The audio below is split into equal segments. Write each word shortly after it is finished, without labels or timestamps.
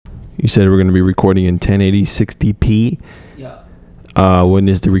You said we're going to be recording in 1080 60p. Yeah. When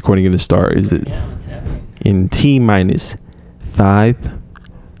is the recording going to start? Is it What's happening? in T minus 5,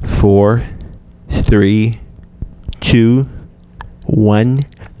 4, 3, 2, 1,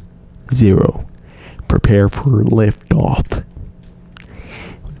 0. Prepare for liftoff.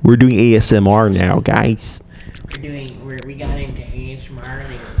 We're doing ASMR now, guys. We got into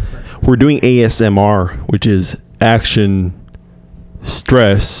ASMR. We're doing ASMR, which is action,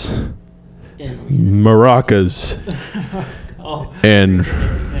 stress, maracas, and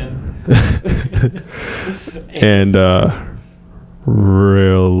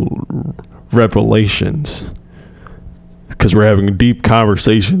real revelations. Because we're having deep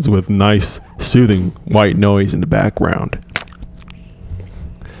conversations with nice, soothing white noise in the background.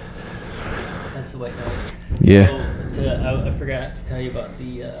 That's the white noise. Yeah. So, I forgot to tell you about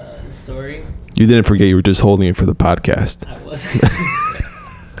the story. You didn't forget, you were just holding it for the podcast. I was.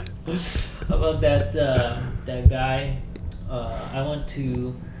 About that guy. I went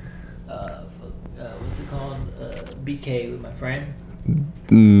to what's it called? BK with my friend.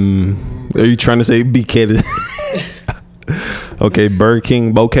 Are you trying to say BK? Okay, Burger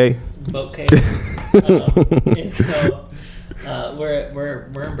King, Bokeh. And so we're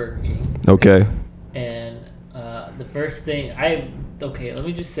in Burger King. Okay. And the first thing let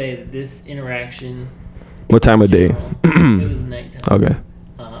me just say that this interaction. What time of day? It was nighttime. Okay.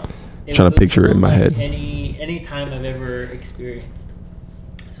 Trying to picture it in my head. Any time I've ever experienced.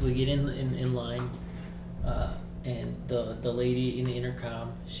 So we get in line, and the lady in the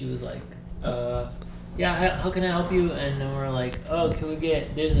intercom, she was like, yeah, how can I help you? And then we're like, oh,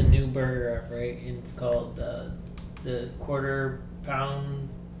 there's a new burger, right? And it's called the quarter pound,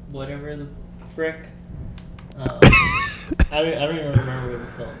 whatever the frick. I don't even remember what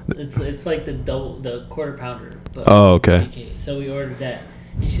it's called. It's like the quarter pounder. But oh, okay. So we ordered that.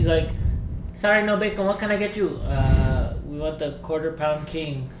 And she's like, sorry, no bacon. What can I get you? We want the quarter pound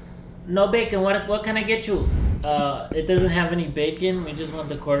king. No bacon. What can I get you? It doesn't have any bacon. We just want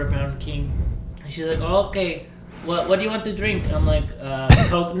the quarter pound king. And she's like, oh, okay. What do you want to drink? I'm like,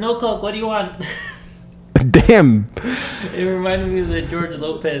 Coke. No Coke. What do you want? Damn. It reminded me of the George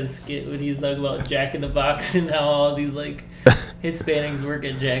Lopez skit when he's talking about Jack in the Box and how all these like Hispanics work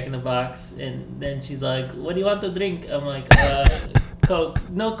at Jack in the Box. And then she's like, what do you want to drink? I'm like, Coke.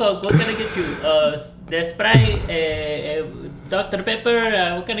 No Coke. What can I get you? The Sprite, Dr.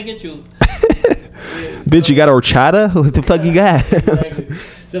 Pepper. What can I get you? Bitch, you got horchata? What the fuck you got? Exactly.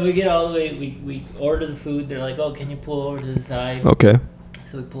 So we get all the way. We order the food. They're like, oh, can you pull over to the side? Okay.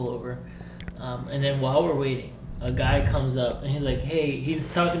 So we pull over. And then while we're waiting, a guy comes up and he's like, hey, he's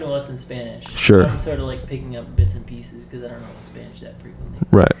talking to us in Spanish. Sure. I'm sort of like picking up bits and pieces because I don't know Spanish that frequently.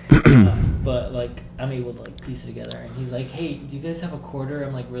 Right. But like I'm able to like piece it together. And he's like, hey, do you guys have a quarter?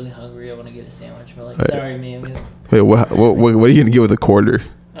 I'm like really hungry. I want to get a sandwich. We're like, sorry, man. Wait, what are you gonna get with a quarter?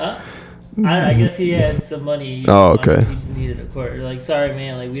 Huh? I guess he had some money. Oh, okay. He just needed a quarter. Like, sorry,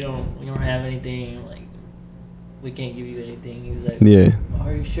 man. Like we don't have anything. Like we can't give you anything. He's like, yeah.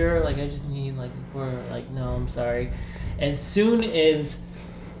 Are you sure? Like, I just need like a quarter. Like, no, I'm sorry. As soon as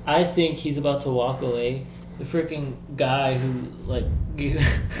I think he's about to walk away, the freaking guy who like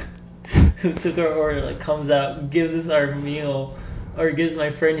who took our order like comes out, gives us our meal, or gives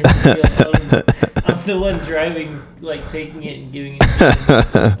my friend his meal. I'm the one driving, like taking it and giving it to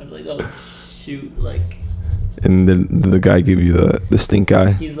him. I'm like, oh shoot, like. And then the guy give you the stink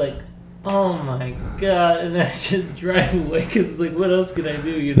eye. He's like, oh my god, and then I just drive away because like, what else can I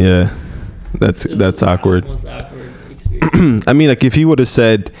do? Yeah, that's awkward. Most awkward experience. I mean, like if he would have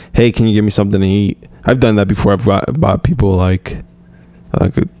said, "Hey, can you give me something to eat?" I've done that before. I've bought people like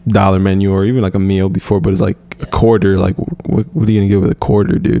a dollar menu or even like a meal before, but it's like a quarter. Like, what are you gonna get with a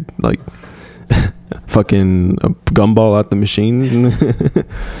quarter, dude? Like, fucking a gumball out the machine.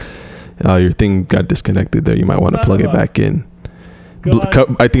 Your thing got disconnected there. You might want to plug it back in.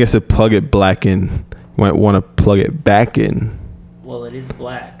 I think I said plug it black in. You might want to plug it back in. Well, it is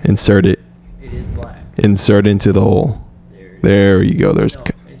black. Insert it. It is black. Insert into the hole. There you go. There's. No,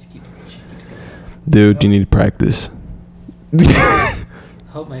 it keeps dude, you need to practice.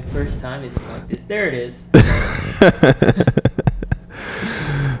 Hope my first time isn't like this. There it is.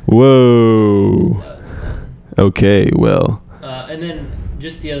 Whoa. That was fun. Okay, well. And then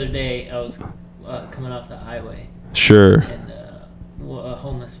just the other day, I was coming off the highway. Sure. And a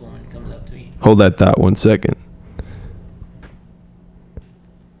homeless woman comes up to me. Hold that thought 1 second.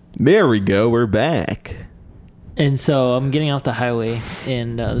 There we go. We're back. And so I'm getting off the highway,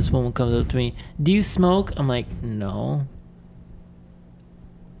 and this woman comes up to me. Do you smoke? I'm like, no.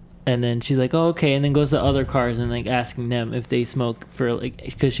 And then she's like, oh, okay. And then goes to other cars and like asking them if they smoke for like,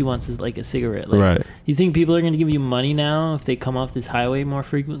 because she wants like a cigarette. Like, Right. You think people are going to give you money now if they come off this highway more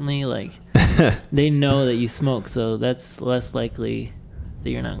frequently? Like, they know that you smoke. So that's less likely that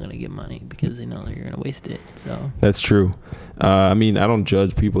you're not going to get money because they know that you're going to waste it. So That's true. I mean, I don't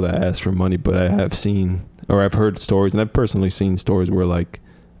judge people that ask for money, but I have seen, or I've heard stories, and I've personally seen stories where like,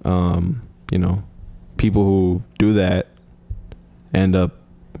 you know, people who do that end up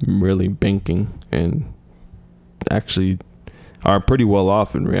really banking and actually are pretty well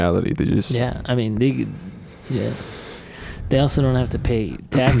off in reality. They just I mean they also don't have to pay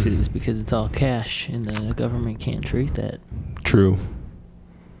taxes because it's all cash and the government can't trace that. True.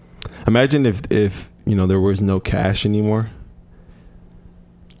 Imagine if you know there was no cash anymore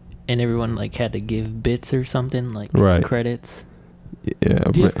and everyone like had to give bits or something like Right. credits. Yeah.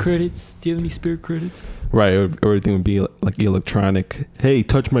 Do you have credits? Do you have any spare credits? Right. Everything would be like electronic. Hey,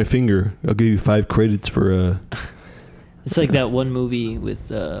 touch my finger. I'll give you 5 credits for It's like that one movie with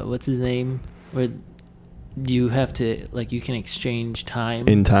what's his name, where you have to like you can exchange time.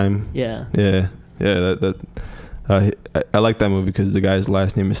 in time. Yeah. Yeah. I like that movie because the guy's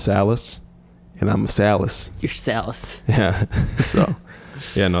last name is Salas, and I'm a Salas. You're Salas. Yeah. So,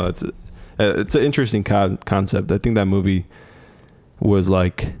 yeah, no, that's it. It's an interesting concept. I think that movie was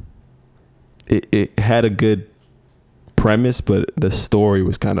like, it had a good premise, but the story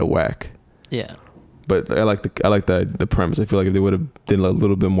was kind of whack. Yeah. But I like the premise. I feel like if they would have done a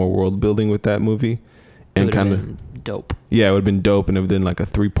little bit more world building with that movie, and kind of dope. Yeah, it would have been dope, and it would have been like a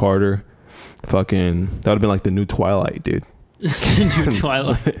 3-parter. Fucking, that would have been like the new Twilight, dude. New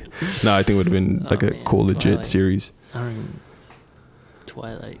Twilight. No, I think it would have been like a cool, legit Twilight. series. I don't even,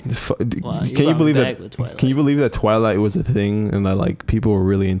 Twilight. Wow, Can you believe that? Can you believe that Twilight was a thing and that like people were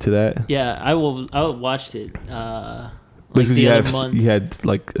really into that? Yeah, I watched it. Like because the you month. had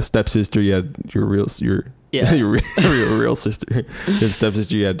like a stepsister, you had your real sister, your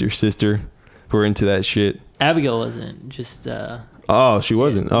stepsister, you had your sister who were into that shit. Abigail wasn't just. Oh, she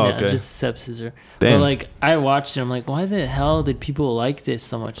wasn't. Oh, yeah, okay. Just stepsister. Damn. But like I watched it, I'm like, why the hell did people like this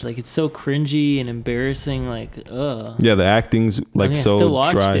so much? Like it's so cringy and embarrassing. Like, ugh. Yeah, the acting's like I so still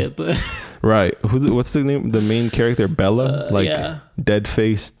watched dry. it, but Right. What's the name? The main character, Bella, like yeah. dead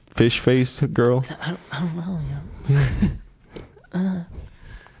face, fish face girl. I don't know.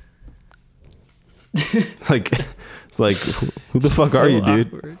 Like, it's like, who the fuck are you, dude?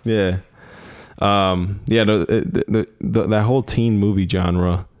 Awkward. Yeah. Yeah. No, that whole teen movie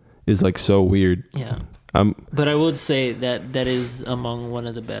genre is like so weird. Yeah. But I would say that is among one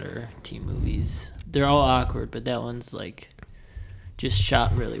of the better teen movies. They're all awkward, but that one's like just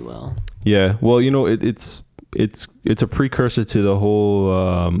shot really well. Yeah. Well, you know, it's a precursor to the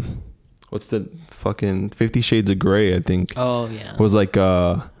whole what's the fucking 50 Shades of Grey, I think. Oh yeah. Was like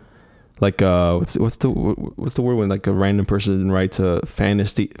what's the word when like a random person writes a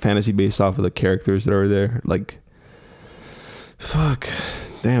fantasy based off of the characters that are there, like fuck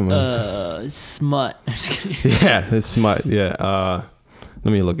damn smut. I'm just kidding. Yeah, it's smut. Yeah.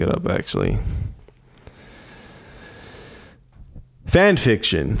 Let me look it up actually. Fan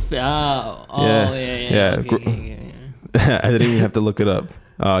fiction. Yeah. Okay. I didn't even have to look it up.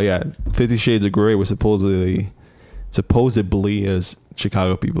 Yeah, 50 Shades of Grey was supposedly, as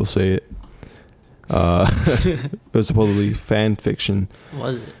Chicago people say it, it was supposedly fan fiction.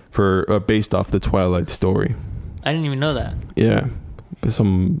 Was it? For based off the Twilight story. I didn't even know that. Yeah,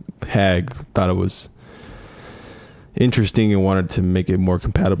 some hag thought it was interesting and wanted to make it more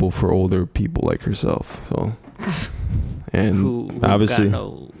compatible for older people like herself. So, and who obviously got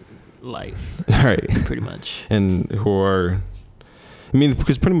no life, right? Pretty much, and who are. I mean,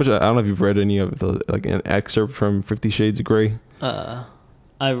 because pretty much, I don't know if you've read any of the like an excerpt from 50 Shades of Grey. I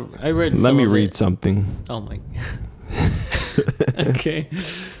read. Let me read something. Oh my. Okay,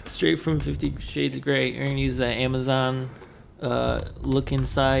 straight from 50 Shades of Grey. You're gonna use the Amazon look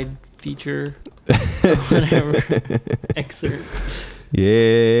inside feature, whatever excerpt.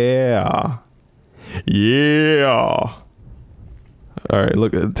 Yeah. All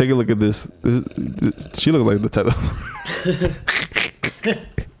right, take a look at this. She looks like the type of.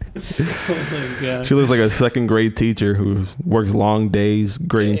 Oh my god. She looks like a second grade teacher who works long days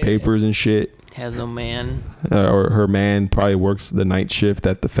grading papers and shit. Has no man. Or her man probably works the night shift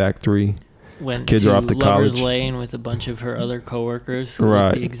at the factory. Went Kids to are off to Lover's college. Lane with a bunch of her other coworkers who Right.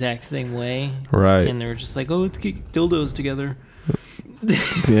 look the exact same way. Right. And they were just like, oh, let's get dildos together.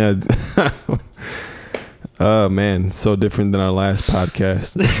 Yeah. Oh man, so different than our last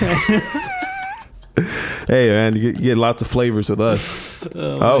podcast. Hey man, you get lots of flavors with us.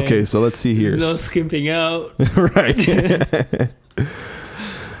 Okay, so let's see here. No skimping out. Right.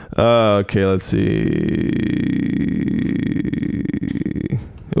 Okay, let's see.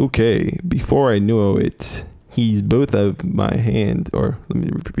 Okay, before I knew it, he's both of my hand. Or let me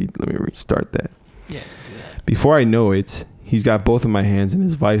restart that. Yeah, do that. Before I know it, he's got both of my hands in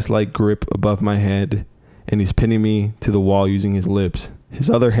his vice-like grip above my head, and he's pinning me to the wall using his lips. His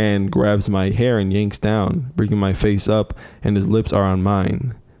other hand grabs my hair and yanks down, bringing my face up, and his lips are on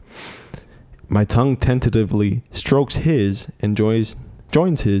mine. My tongue tentatively strokes his and joins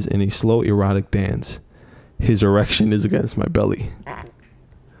his in a slow erotic dance. His erection is against my belly.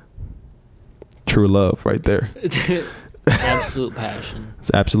 True love right there. Absolute passion.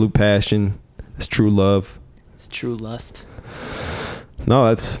 It's absolute passion. It's true love. It's true lust. No,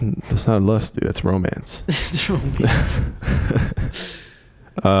 that's not lust, dude. That's romance. It's romance.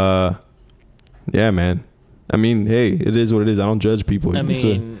 Yeah, man. I mean, hey, it is what it is. I don't judge people. I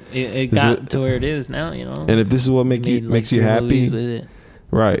mean, it got to where it is now, you know. And if this is what makes you happy, with it.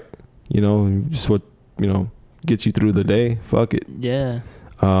 right? You know, just what gets you through the day. Fuck it. Yeah.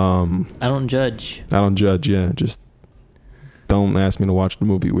 I don't judge. Yeah, just don't ask me to watch the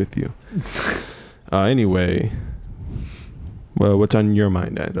movie with you. Anyway, well, what's on your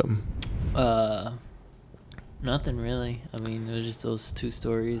mind, Adam? Nothing really. I mean, it was just those two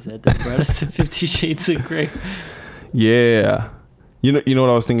stories that brought us to 50 Shades of Grey. Yeah. You know what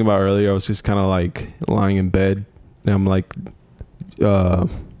I was thinking about earlier? I was just kind of like lying in bed, and I'm like,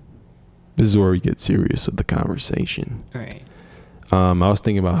 this is where we get serious with the conversation. Right. I was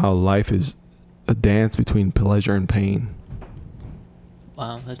thinking about how life is a dance between pleasure and pain.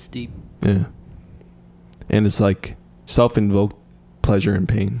 Wow, that's deep. Yeah. And it's like self-invoked pleasure and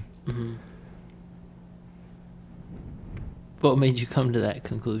pain. Mm-hmm. What made you come to that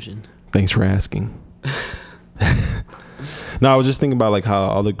conclusion? Thanks for asking. No, I was just thinking about like how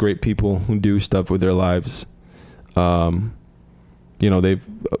all the great people who do stuff with their lives, they've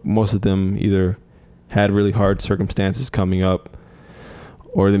most of them either had really hard circumstances coming up,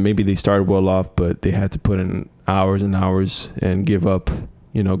 or then maybe they started well off, but they had to put in hours and hours and give up,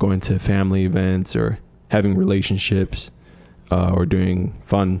 going to family events or having relationships, or doing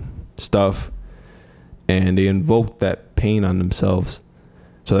fun stuff. And they invoked that pain on themselves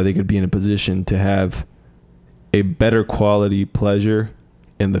so that they could be in a position to have a better quality pleasure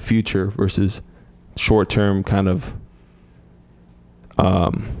in the future versus short-term kind of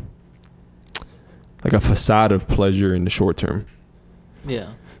like a facade of pleasure in the short term.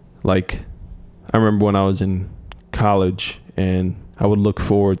 Yeah. Like, I remember when I was in college and I would look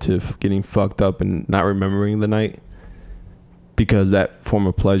forward to getting fucked up and not remembering the night, because that form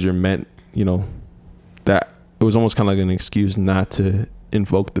of pleasure meant, that it was almost kind of like an excuse not to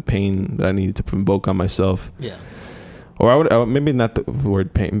invoke the pain that I needed to invoke on myself. Yeah. Or I would maybe not the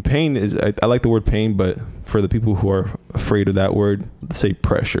word pain. Pain is, I like the word pain, but for the people who are afraid of that word, say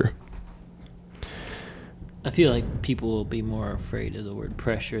pressure. I feel like people will be more afraid of the word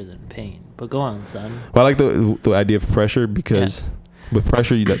pressure than pain. But go on, son. Well, I like the idea of pressure because with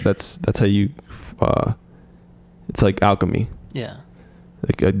pressure, that's how you. It's like alchemy. Yeah.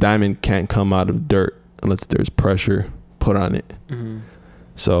 Like a diamond can't come out of dirt unless there's pressure put on it. Mm-hmm.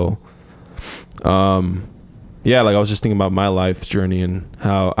 So, yeah, like I was just thinking about my life's journey and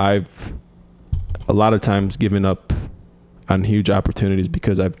how I've a lot of times given up on huge opportunities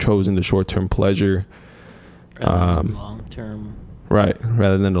because I've chosen the short-term pleasure. Long term. Right,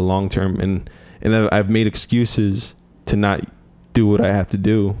 rather than the long term, and I've made excuses to not do what I have to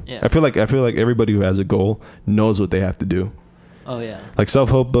do. Yeah. I feel like everybody who has a goal knows what they have to do. Oh yeah. Like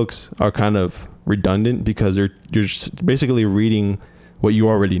self-help books are kind of redundant because you're just basically reading what you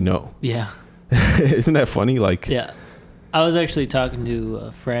already know. Yeah. Isn't that funny? Like, yeah. I was actually talking to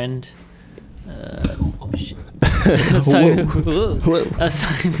a friend. Oh shit. I was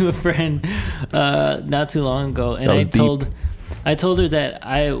talking to a friend not too long ago, and I told her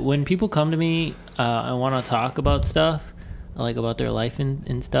that when people come to me and want to talk about stuff, like about their life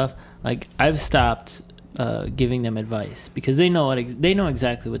and stuff, like I've stopped giving them advice because they know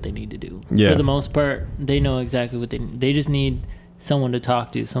exactly what they need to do. Yeah. For the most part, they know exactly what they just need someone to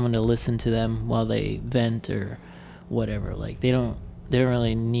talk to, someone to listen to them while they vent or whatever. Like they don't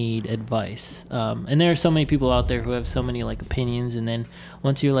really need advice. And there are so many people out there who have so many like opinions, and then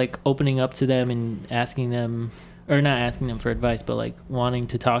once you're like opening up to them and asking them, or not asking them for advice, but like wanting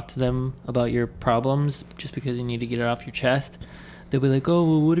to talk to them about your problems just because you need to get it off your chest, they'll be like, oh,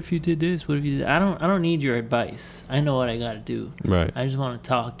 well, what if you did this? What if you did? I don't need your advice. I know what I got to do. Right. I just want to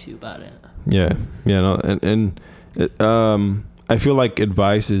talk to you about it. Yeah. No, and I feel like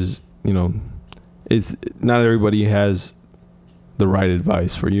advice is, is not everybody has the right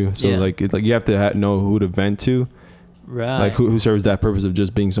advice for you. So like you have to know who to vent to. Right. Like who serves that purpose of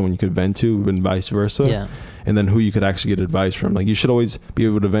just being someone you could vent to and vice versa. Yeah. And then who you could actually get advice from. Like you should always be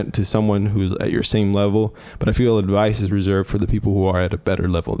able to vent to someone who's at your same level. But I feel advice is reserved for the people who are at a better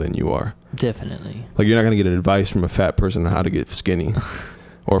level than you are. Definitely. Like you're not going to get advice from a fat person on how to get skinny.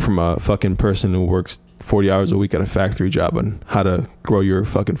 Or from a fucking person who works 40 hours a week at a factory job on how to grow your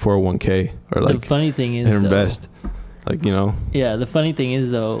fucking 401k. Or like the funny thing is, invest. Like, you know. Yeah, the funny thing is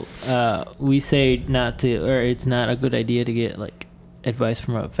though, we say not to, or it's not a good idea to get like advice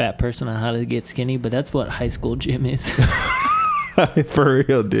from a fat person on how to get skinny, but that's what high school gym is. For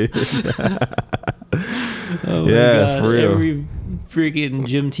real, dude. Oh yeah, for real. Every freaking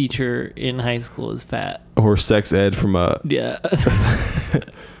gym teacher in high school is fat. Or sex ed from a Yeah.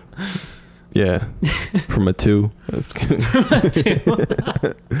 yeah, from a 2.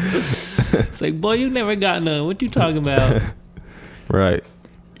 It's like, boy, you never got none. What you talking about? Right.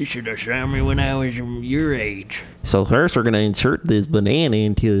 You should have shown me when I was your age. So first we're going to insert this banana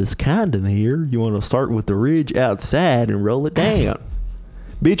into this condom here. You want to start with the ridge outside and roll it down.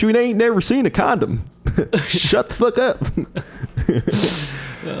 Bitch, you ain't never seen a condom. Shut the fuck up.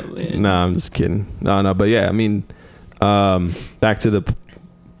 Oh, man. Nah, I'm just kidding. No, but yeah, I mean, back to the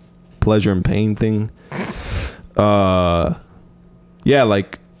pleasure and pain thing. Yeah,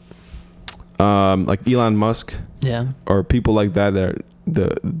 like Elon Musk. Yeah. Or people like that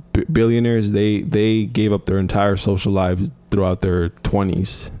the billionaires, they gave up their entire social lives throughout their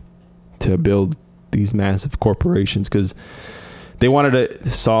 20s to build these massive corporations because they wanted to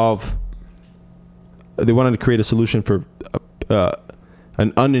create a solution for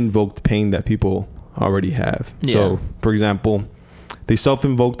an uninvoked pain that people already have. Yeah. So, for example, they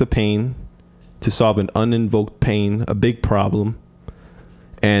self-invoke the pain to solve an uninvoked pain, a big problem.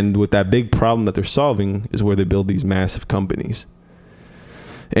 And with that big problem that they're solving is where they build these massive companies.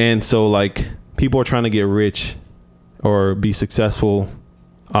 And so like people are trying to get rich or be successful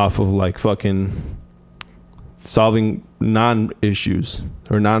off of like fucking solving non-issues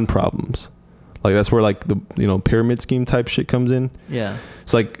or non-problems. Like that's where like the, you know, pyramid scheme type shit comes in. Yeah.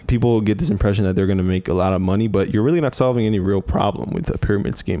 It's like people get this impression that they're going to make a lot of money, but you're really not solving any real problem with a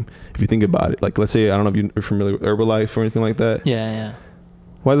pyramid scheme. If you think about it, like let's say, I don't know if you're familiar with Herbalife or anything like that. Yeah, yeah.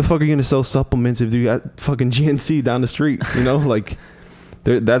 Why the fuck are you going to sell supplements if you got fucking GNC down the street? You know, like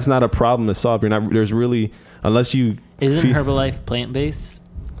that's not a problem to solve. You're not, there's really, unless you. Isn't Herbalife plant-based?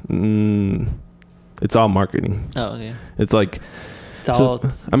 It's all marketing. Oh, okay. It's like. It's all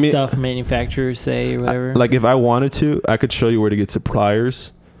stuff manufacturers say or whatever. Like if I wanted to, I could show you where to get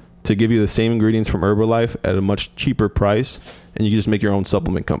suppliers to give you the same ingredients from Herbalife at a much cheaper price, and you can just make your own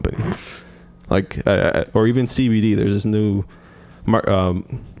supplement company. Like, or even CBD. There's this new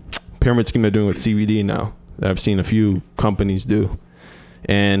pyramid scheme they're doing with CBD now that I've seen a few companies do,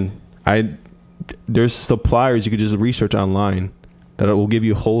 and there's suppliers you could just research online that will give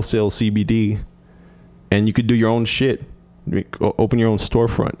you wholesale CBD, and you could do your own shit. Open your own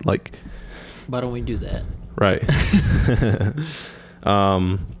storefront. Like, why don't we do that? Right.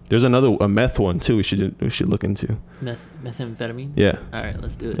 There's a meth one too. We should look into. Methamphetamine. Yeah. All right,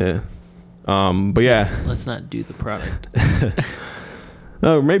 let's do it. Yeah. But yeah. Let's not do the product.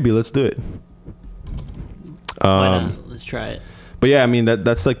 No, maybe let's do it. Why not? Let's try it. But yeah, I mean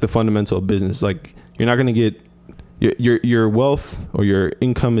that's like the fundamental of business. Like you're not gonna get your wealth or your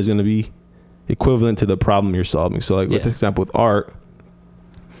income is gonna be equivalent to the problem you're solving. So like with example with art,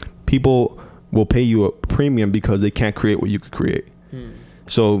 people will pay you a premium because they can't create what you could create.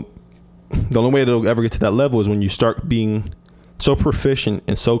 So the only way they'll ever get to that level is when you start being so proficient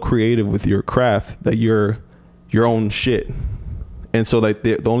and so creative with your craft that you're your own shit. And so like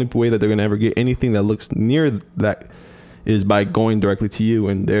the only way that they're gonna ever get anything that looks near that is by going directly to you,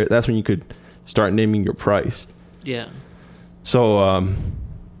 and that's when you could start naming your price. Yeah. So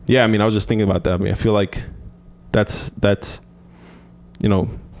yeah, I mean, I was just thinking about that. I mean, I feel like that's you know,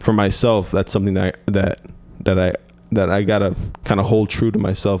 for myself, that's something that I gotta kind of hold true to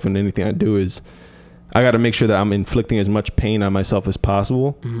myself in anything I do. Is I gotta make sure that I'm inflicting as much pain on myself as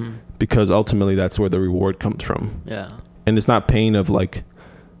possible, because ultimately that's where the reward comes from. Yeah. And it's not pain of like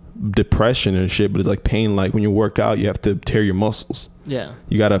depression and shit, but it's like pain like when you work out, you have to tear your muscles. Yeah.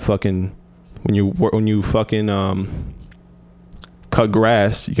 You gotta fucking when you fucking cut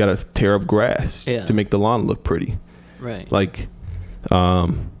grass, you gotta tear up grass to make the lawn look pretty. Right. Like, I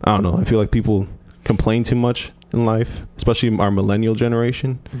don't know. I feel like people complain too much in life, especially our millennial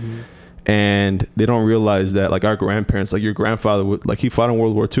generation, and they don't realize that like our grandparents, like your grandfather would, like he fought in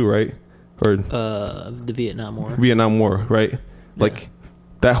World War II, right? Or the Vietnam War. Vietnam War, right? Yeah. Like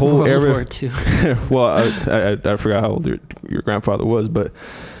that whole World era. War II. Well, I forgot how old your grandfather was, but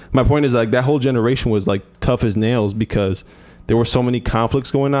my point is like that whole generation was like tough as nails because there were so many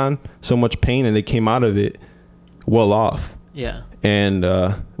conflicts going on, so much pain, and they came out of it well off. Yeah. And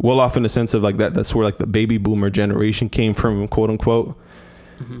well off in the sense of like that's where like the baby boomer generation came from, quote unquote.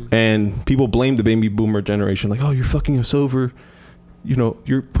 And people blame the baby boomer generation like, oh, you're fucking us over, you know,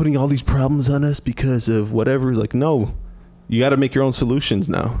 you're putting all these problems on us because of whatever. Like, no, you got to make your own solutions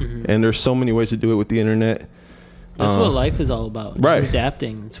now. And there's so many ways to do it with the internet. That's what life is all about. Just Right.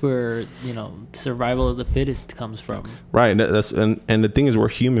 adapting. It's where, you know, survival of the fittest comes from. Right. And and the thing is, we're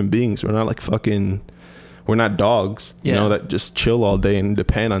human beings. We're not like fucking, we're not dogs, you know, that just chill all day and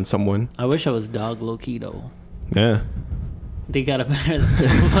depend on someone. I wish I was dog low-key though. Yeah. They got it better than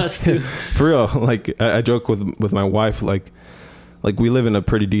some of us do. For real. Like I joke with my wife, like we live in a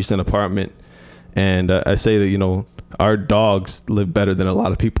pretty decent apartment, and I say that, you know, our dogs live better than a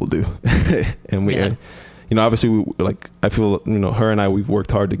lot of people do. And we, you know, obviously we, like, I feel, you know, her and I, we've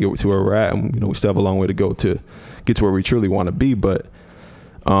worked hard to get to where we're at, and, you know, we still have a long way to go to get to where we truly want to be. But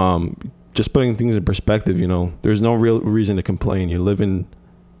just putting things in perspective, you know, there's no real reason to complain. You live in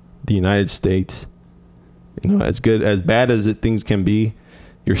the United States. You know, as bad as things can be,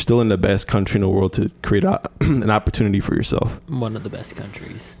 you're still in the best country in the world to create an opportunity for yourself. One of the best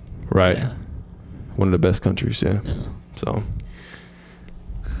countries. Right. Yeah. One of the best countries, yeah. So,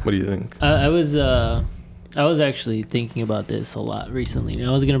 what do you think? I was actually thinking about this a lot recently. And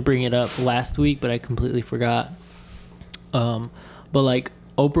I was gonna bring it up last week, but I completely forgot. But like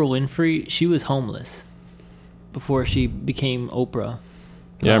Oprah Winfrey, she was homeless before she became Oprah.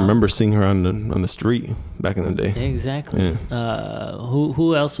 Yeah, I remember seeing her on the street back in the day. Exactly. Yeah.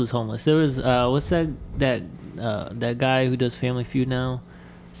 Who else was homeless? There was what's that guy who does Family Feud now?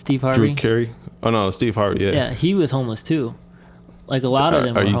 Steve Harvey. Drew Carey. Oh no, Steve Harvey. Yeah. Yeah, he was homeless too. Like a lot of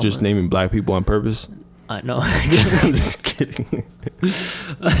them. Are were you homeless. just naming black people on purpose? No. I'm just kidding.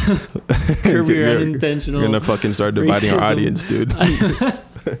 Curb your unintentional. You're gonna fucking start dividing racism. our audience, dude.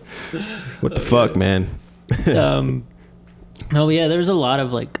 What the fuck, man? No, yeah, there's a lot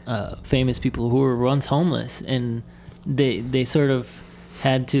of like famous people who were once homeless, and they sort of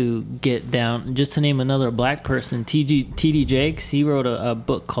had to get down. Just to name another black person, T.D. Jakes, he wrote a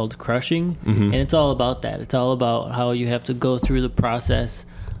book called Crushing, and it's all about that. It's all about how you have to go through the process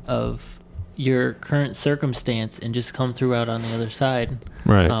of your current circumstance and just come through out on the other side.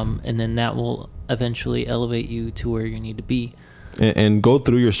 Right. And then that will eventually elevate you to where you need to be. And go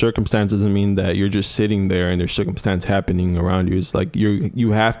through your circumstance doesn't mean that you're just sitting there and there's circumstance happening around you. It's like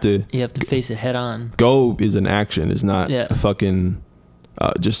you have to face it head on. Go is an action. It's not a fucking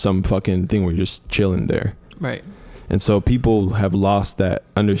just some fucking thing where you're just chilling there. Right. And so people have lost that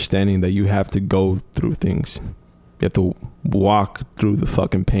understanding that you have to go through things. You have to walk through the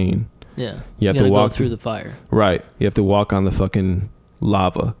fucking pain. Yeah. You have to walk through the fire. Right. You have to walk on the fucking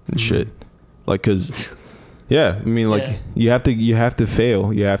lava and shit. Like, cause yeah, I mean, like you have to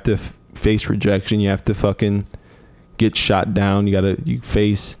fail. You have to face rejection. You have to fucking get shot down. You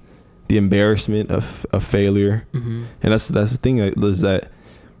face the embarrassment of failure. And that's the thing is that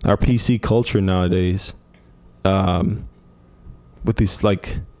our PC culture nowadays, with these,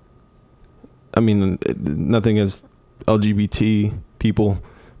 like, I mean, nothing as LGBT people,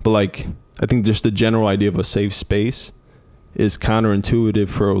 but like, I think just the general idea of a safe space is counterintuitive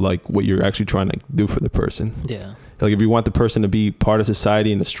for like what you're actually trying to do for the person. Yeah. Like if you want the person to be part of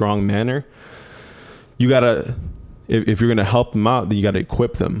society in a strong manner, you gotta, if you're gonna help them out, then you gotta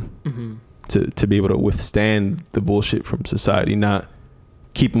equip them to be able to withstand the bullshit from society, not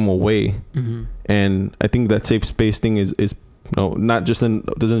keep them away. And I think that safe space thing is not just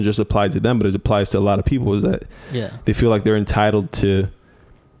doesn't just apply to them, but it applies to a lot of people. Is that they feel like they're entitled to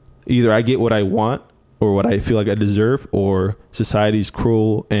either I get what I want or what I feel like I deserve, or society's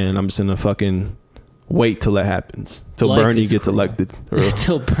cruel and I'm just gonna fucking wait till that happens, till Life Bernie is gets cruel. elected, or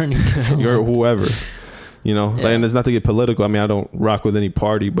till Bernie gets elected, or whoever, you know. Like, and it's not to get political. I mean, I don't rock with any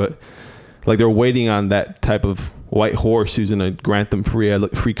party, but like they're waiting on that type of white horse who's gonna grant them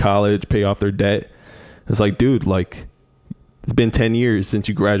free college, pay off their debt. It's like, dude, like it's been 10 years since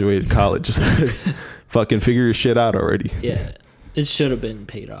you graduated college. Fucking figure your shit out already. Yeah. It should have been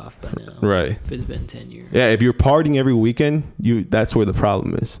paid off by now. Right. If it's been 10 years. Yeah, if you're partying every weekend, that's where the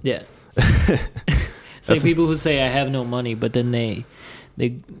problem is. Yeah. It's like people who say I have no money, but then they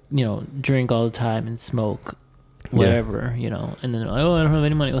drink all the time and smoke whatever, and then, oh, I don't have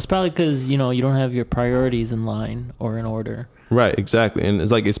any money. Well, it's probably because, you don't have your priorities in line or in order. Right, exactly. And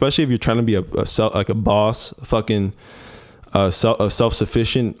it's like, especially if you're trying to be a boss, a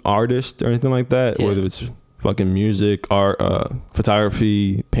self-sufficient artist or anything like that, whether it's fucking music, art,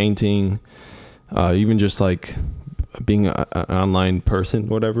 photography, painting, even just like being an online person,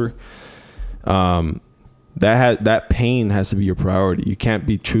 whatever. That pain has to be your priority. You can't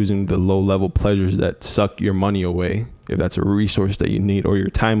be choosing the low level pleasures that suck your money away, if that's a resource that you need, or your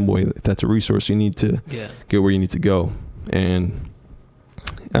time away, if that's a resource you need to get where you need to go. And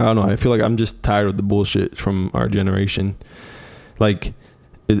I don't know, I feel like I'm just tired of the bullshit from our generation. Like,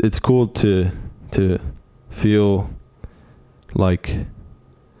 it's cool to feel like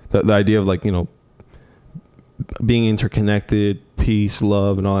the idea of, like, you know, being interconnected, peace,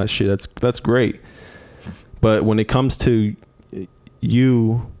 love, and all that shit. That's great. But when it comes to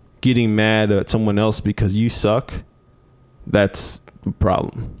you getting mad at someone else because you suck, that's a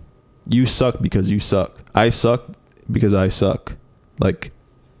problem. You suck because you suck. I suck because I suck. Like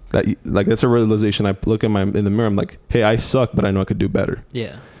that's a realization. I look in the mirror. I'm like, hey, I suck, but I know I could do better.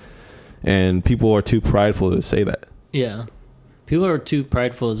 Yeah. And people are too prideful to say that. Yeah. People are too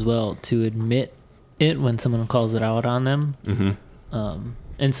prideful as well to admit it when someone calls it out on them. Mm-hmm.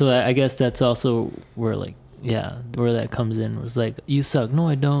 And so I guess that's also where, like, where that comes in, was like, you suck. No,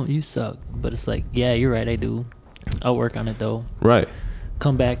 I don't. You suck. But it's like, yeah, you're right. I do. I'll work on it though. Right.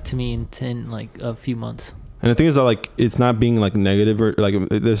 Come back to me in a few months. And the thing is that, like, it's not being like negative, or like,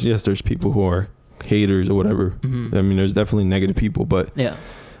 there's people who are haters or whatever. Mm-hmm. I mean, there's definitely negative people, but yeah.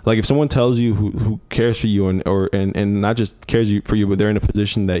 Like, if someone tells you who cares for you and not just cares for you, but they're in a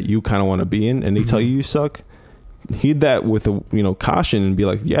position that you kind of want to be in, and they tell you suck, heed that with a, you know, caution, and be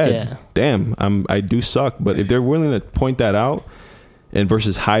like, damn, I do suck. But if they're willing to point that out and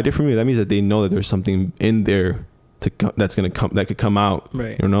versus hide it from you, that means that they know that there's something in there that could come out,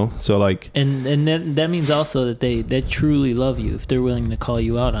 right? You know, so like, and that means also that they truly love you if they're willing to call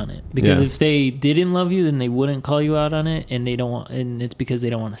you out on it. Because if they didn't love you, then they wouldn't call you out on it, and it's because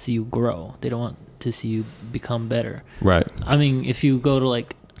they don't want to see you grow. They don't want to see you become better. Right. I mean, if you go to,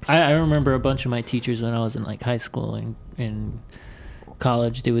 like, I remember a bunch of my teachers when I was in, like, high school and in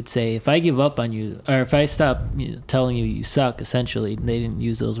college, they would say, if I give up on you, or if I stop telling you suck, essentially, they didn't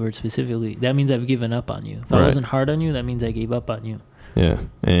use those words specifically, that means I've given up on you. If I wasn't hard on you, that means I gave up on you. Yeah.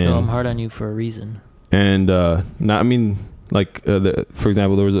 And so I'm hard on you for a reason. And for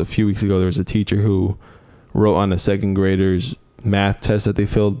example, there was a few weeks ago, there was a teacher who wrote on a second grader's math test that they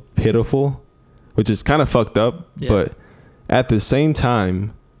failed pitiful, which is kind of fucked up. But at the same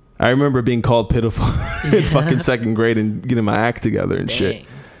time, I remember being called pitiful in fucking second grade and getting my act together and shit.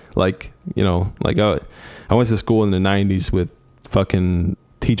 Like, you know, like I went to school in the 90s with fucking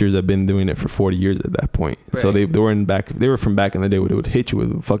teachers that had been doing it for 40 years at that point. Right. So they were from back in the day where they would hit you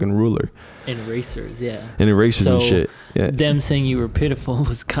with a fucking ruler. And erasers, yeah. And erasers and shit. Yeah. Them saying you were pitiful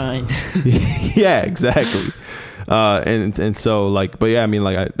was kind. Yeah, exactly. And so, like, but yeah, I mean,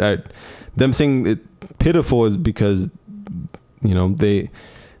 like, them saying it pitiful is because, you know,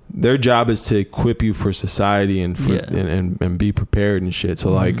 their job is to equip you for society and and be prepared and shit. So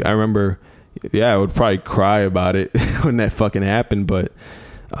like, I remember, I would probably cry about it when that fucking happened, but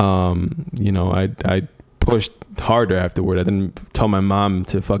you know, I pushed harder afterward. I didn't tell my mom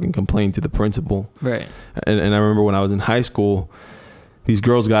to fucking complain to the principal. Right. And I remember when I was in high school, these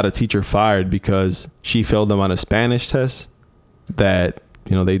girls got a teacher fired because she failed them on a Spanish test that,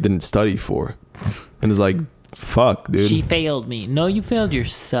 you know, they didn't study for. And it's like, fuck, dude. She failed me. No, you failed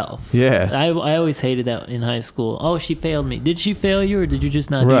yourself. Yeah. I always hated that in high school. Oh, she failed me. Did she fail you, or did you just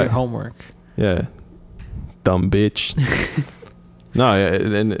not do your homework? Yeah. Dumb bitch. No, yeah,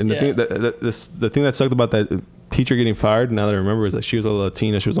 and the thing the thing that sucked about that teacher getting fired, now that I remember, is that she was a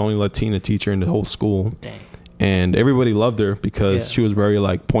Latina. She was the only Latina teacher in the whole school. Dang. And everybody loved her because she was very,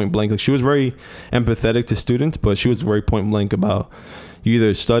 like, point blank. Like, she was very empathetic to students, but she was very point blank about, you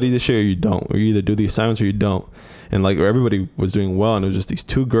either study this shit or you don't, or you either do the assignments or you don't. And like, everybody was doing well, and it was just these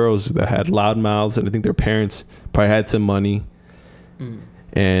two girls that had loud mouths, and I think their parents probably had some money,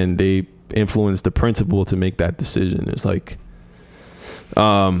 and they influenced the principal to make that decision. It's like,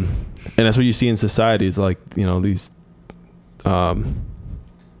 and that's what you see in society, is like, you know, these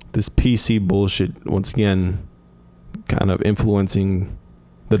this PC bullshit once again kind of influencing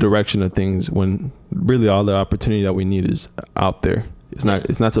the direction of things, when really all the opportunity that we need is out there. It's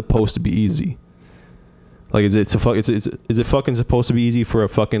not supposed to be easy. Like, is it fucking supposed to be easy for a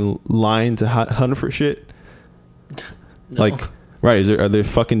fucking lion to hunt for shit? No. Like, right? Are there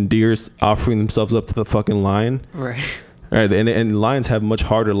fucking deers offering themselves up to the fucking lion? Right. Right. And lions have much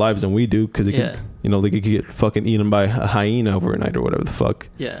harder lives than we do, because they could, you know, they could get fucking eaten by a hyena overnight or whatever the fuck.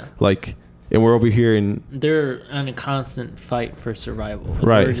 Yeah. Like, and we're over here they're on a constant fight for survival.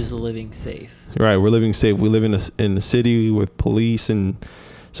 Right. We're just living safe. Right. We're living safe. We live in a city with police and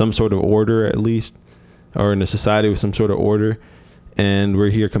some sort of order, at least, or in a society with some sort of order, and we're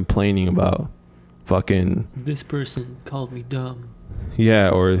here complaining about fucking This person called me dumb. yeah,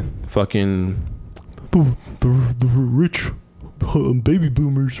 or fucking the rich baby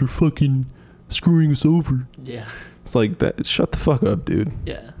boomers are fucking screwing us over. Yeah. It's like that. Shut the fuck up, dude.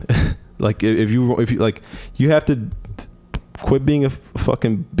 Yeah. Like if you like, you have to quit being a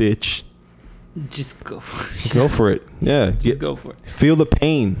fucking bitch. Just go for it. Go for it. Yeah. Just go for it. Feel the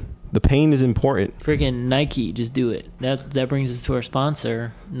pain. The pain is important. Freaking Nike, just do it. That brings us to our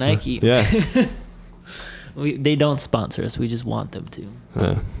sponsor, Nike. Yeah. They don't sponsor us. We just want them to.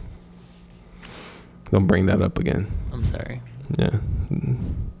 Yeah. Don't bring that up again. I'm sorry. Yeah.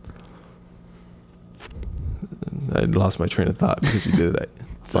 I lost my train of thought because you did that.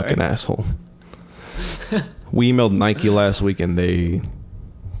 Fucking asshole. We emailed Nike last week and they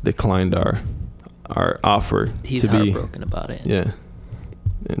declined our offer. He's to be heartbroken about it. Yeah.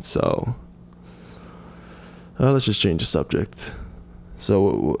 And so let's just change the subject.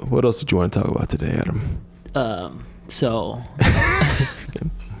 So what else did you want to talk about today, Adam? So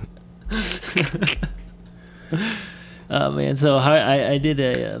man, so I did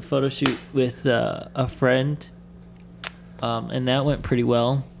a photo shoot with a friend, and that went pretty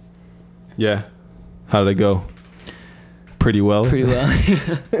well. Yeah. How did it go? Pretty well. Pretty well.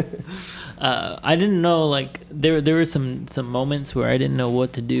 I didn't know, like, there were some moments where I didn't know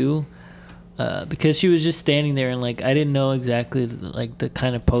what to do, because she was just standing there, and like I didn't know exactly like the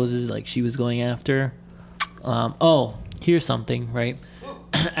kind of poses like she was going after. Here's something, right?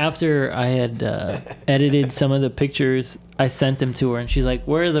 After I had edited some of the pictures, I sent them to her, and she's like,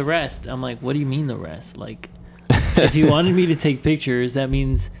 "Where are the rest?" I'm like, "What do you mean the rest? Like, if you wanted me to take pictures, that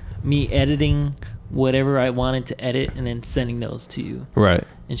means me editing whatever I wanted to edit and then sending those to you." Right.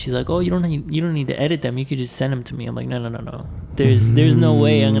 And she's like, "Oh, you don't need to edit them. You could just send them to me." I'm like, "No. There's no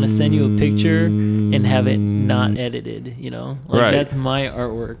way I'm gonna send you a picture and have it not edited. You know, like right. That's my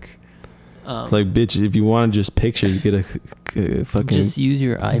artwork." It's like, bitch, if you want just pictures, get a fucking. Just use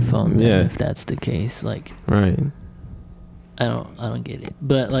your iPhone. Then, yeah. If that's the case, like. Right. I don't get it,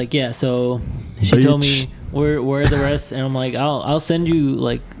 but like, yeah. So she told me where are the rest, and I'm like, I'll send you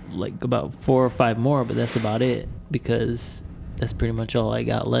like about 4 or 5 more, but that's about it because that's pretty much all I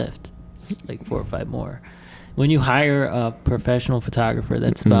got left. It's like 4 or 5 more. When you hire a professional photographer,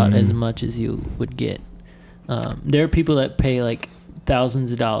 that's about as much as you would get. There are people that pay like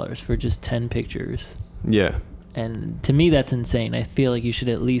thousands of dollars for just 10 pictures. Yeah. And to me, that's insane. I feel like you should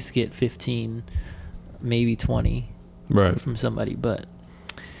at least get 15, maybe 20. Right. From somebody, but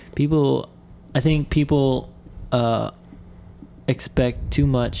I think people expect too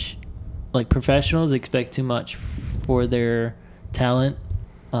much, like professionals expect too much for their talent,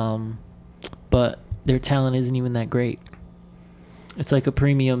 but their talent isn't even that great. It's like a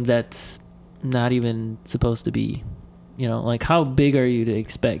premium that's not even supposed to be, you know, like how big are you to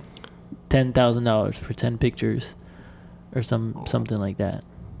expect $10,000 for 10 pictures or something like that?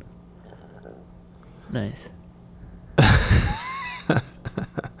 Nice.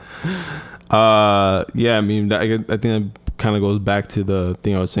 Yeah, I mean, I think that kind of goes back to the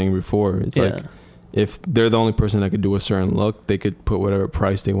thing I was saying before. It's like, if they're the only person that could do a certain look, they could put whatever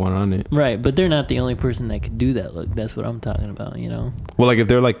price they want on it. Right, but they're not the only person that could do that look. That's what I'm talking about, you know? Well, like if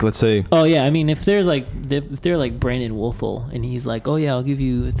they're like, let's say... Oh, yeah, I mean, if they're like Brandon Wolfel, and he's like, "Oh, yeah, I'll give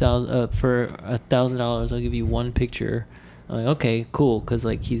you for $1,000, I'll give you one picture." I'm like, okay, cool, because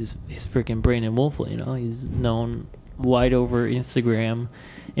like he's freaking Brandon Wolfel, you know? He's known wide over Instagram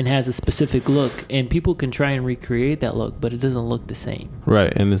and has a specific look, and people can try and recreate that look, but it doesn't look the same.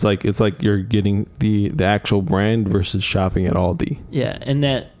 Right, and it's like you're getting the actual brand versus shopping at Aldi. Yeah, and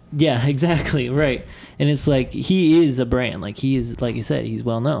yeah, exactly, right. And it's like he is a brand, like he is, like you said, he's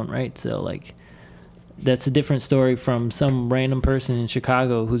well known, right? So like that's a different story from some random person in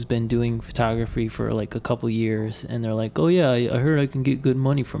Chicago who's been doing photography for like a couple years, and they're like, "Oh yeah, I heard I can get good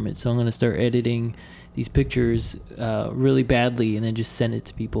money from it, so I'm gonna start editing these pictures really badly and then just send it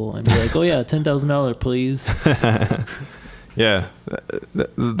to people and be like, "Oh yeah, $10,000 please." Yeah,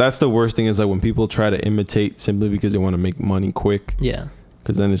 that's the worst thing, is like when people try to imitate simply because they want to make money quick. Yeah,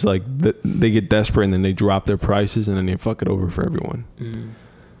 because then it's like they get desperate and then they drop their prices and then they fuck it over for everyone.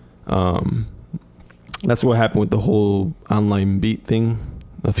 That's what happened with the whole online beat thing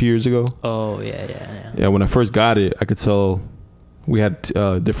a few years ago. Oh yeah. Yeah, when I first got it, I could tell we had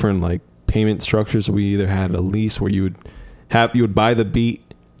different like payment structures. So we either had a lease where you would buy the beat,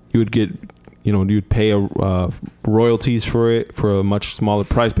 you would get, you know, you'd pay royalties for it for a much smaller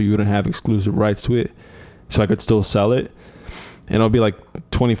price, but you wouldn't have exclusive rights to it. So I could still sell it, and it'll be like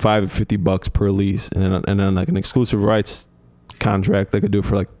 $25 or $50 per lease, and then like an exclusive rights contract, I could do it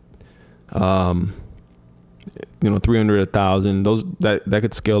for like, you know, $300, $1,000. Those that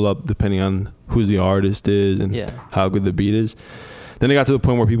could scale up depending on who's the artist is and how good the beat is. Then it got to the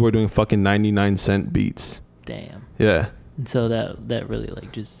point where people were doing fucking 99-cent beats. Damn. Yeah. And so that really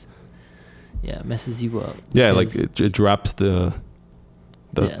like just messes you up. Yeah, like it drops the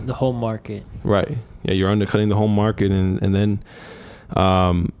whole market. Right. Yeah, you're undercutting the whole market, and then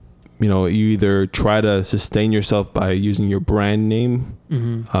you know, you either try to sustain yourself by using your brand name,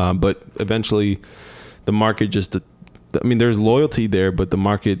 but eventually the market just, I mean, there's loyalty there, but the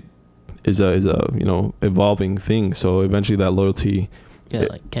market is a you know, evolving thing. So eventually that loyalty. Yeah,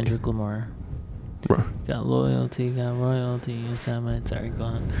 like Kendrick Lamar. Got loyalty, got royalty inside my. Sorry, go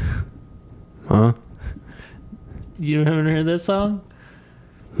on. Huh? You haven't heard that song?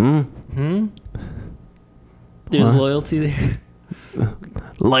 There's what? loyalty there.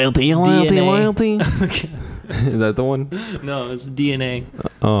 Loyalty. Okay. Is that the one? No, it's DNA.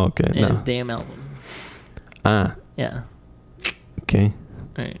 Oh, okay. And it's damn album. Yeah. Okay.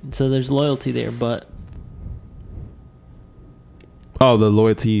 All right. So there's loyalty there, but. Oh, the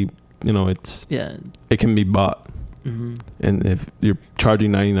loyalty, you know, it can be bought. And if you're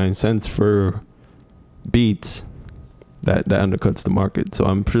charging 99 cents for beats, that undercuts the market. So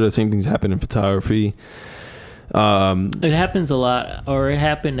I'm sure the same things happen in photography. It happens a lot, or it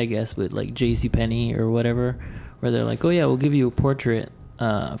happened, I guess, with like JCPenney or whatever, where they're like, oh yeah, we'll give you a portrait,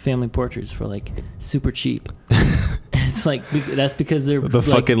 family portraits for like super cheap. It's like, that's because they're the like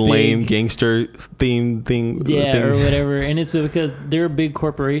fucking lame gangster theme thing. Yeah, or whatever. And it's because they're a big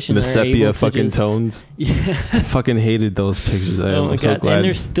corporation. The sepia fucking tones. Yeah. Fucking hated those pictures. I'm so glad. And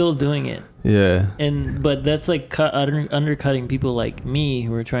they're still doing it. Yeah. But that's like undercutting people like me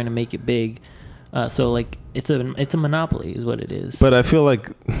who are trying to make it big. So like it's a monopoly is what it is. But I feel like,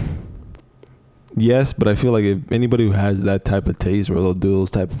 yes, but I feel like if anybody who has that type of taste where they'll do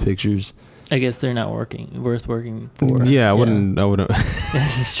those type of pictures, I guess they're not worth working for. Yeah, I wouldn't.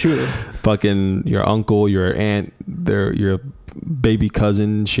 This is true. Fucking your uncle, your aunt, your baby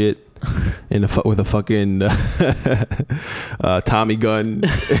cousin shit, with a fucking Tommy gun.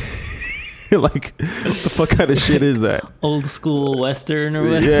 Like, what the fuck kind of shit is that? Old school Western or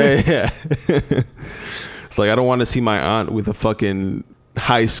whatever. Yeah. It's like, I don't want to see my aunt with a fucking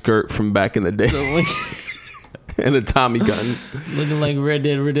high skirt from back in the day. And a Tommy gun. Looking like Red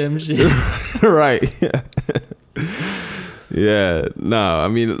Dead Redemption. Right. Yeah. No, I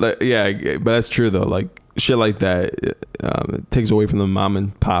mean, like, yeah, but that's true though. Like, shit like that, it takes away from the mom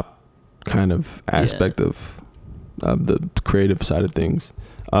and pop kind of aspect of the creative side of things.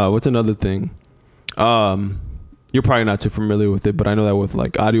 What's another thing? You're probably not too familiar with it, but I know that with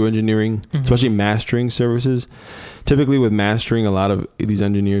like audio engineering, especially mastering services, typically with mastering, a lot of these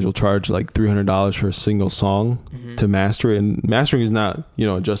engineers will charge like $300 for a single song to master it. And mastering is not, you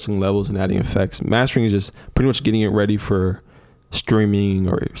know, adjusting levels and adding effects. Mastering is just pretty much getting it ready for streaming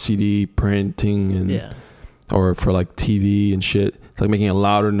or CD printing and or for like TV and shit. It's like making it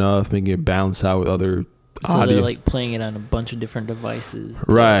loud enough, making it balance out with other audio. They're like playing it on a bunch of different devices,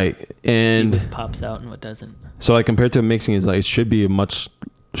 right? And see what pops out and what doesn't. So like compared to mixing, it's like it should be a much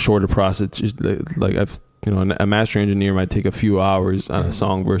shorter process. It's just like a mastering engineer might take a few hours on a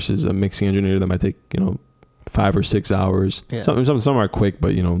song versus a mixing engineer that might take 5 or 6 hours. Yeah. Some are quick,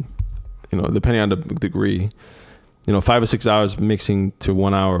 but depending on the degree. 5 or 6 hours mixing to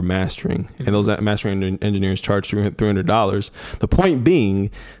 1 hour mastering, and those mastering engineers charge $300. The point being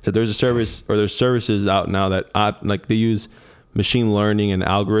is that there's a service, or there's services out now that like they use machine learning and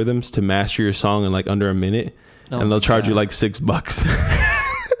algorithms to master your song in like under a minute, and they'll charge you like $6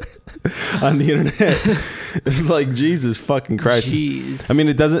 on the internet. It's like, Jesus fucking Christ. Jeez. I mean,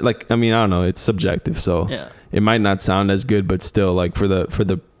 it doesn't I don't know. It's subjective, so it might not sound as good, but still, like for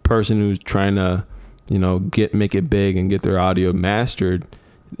the person who's trying to make it big and get their audio mastered,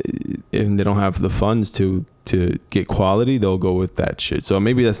 and they don't have the funds to get quality, they'll go with that shit. So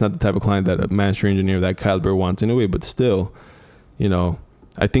maybe that's not the type of client that a master engineer of that caliber wants anyway, but still,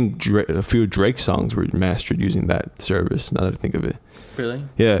 I think a few Drake songs were mastered using that service, now that I think of it. Really?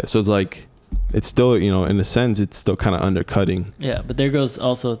 Yeah, so it's like, it's still, in a sense, it's still kind of undercutting. Yeah, but there goes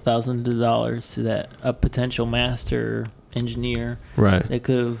also thousands of dollars to that a potential master engineer, right? That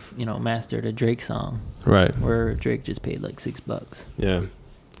could have mastered a Drake song, right? Where Drake just paid like $6. Yeah.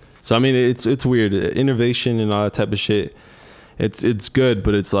 So I mean, it's weird. Innovation and all that type of shit. It's good,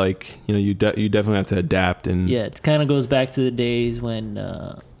 but it's like you definitely have to adapt. And yeah, it kind of goes back to the days when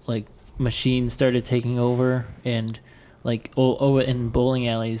like machines started taking over, and like in bowling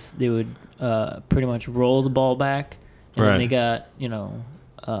alleys they would pretty much roll the ball back, and then they got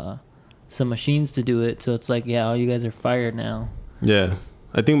some machines to do it. So it's like, all you guys are fired now. Yeah.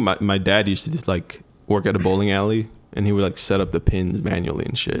 I think my dad used to just like work at a bowling alley, and he would like set up the pins manually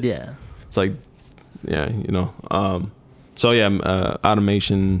and shit. Yeah. It's like, yeah, so yeah,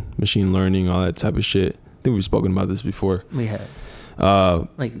 automation, machine learning, all that type of shit. I think we've spoken about this before. We had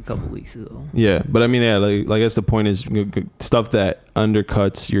like a couple weeks ago. Yeah, but I mean, yeah, like I guess the point is stuff that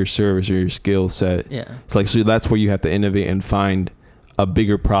undercuts your service or your skill set. Yeah, it's like, so that's where you have to innovate and find a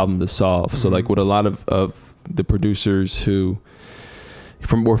bigger problem to solve. So like with a lot of the producers who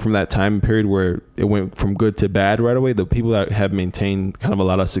from that time period where it went from good to bad right away, the people that have maintained kind of a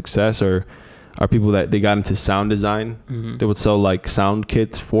lot of success are people that they got into sound design. They would sell like sound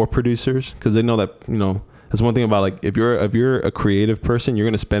kits for producers because they know that, that's one thing about like if you're a creative person, you're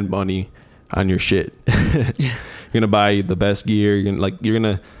gonna spend money on your shit. You're gonna buy the best gear. You're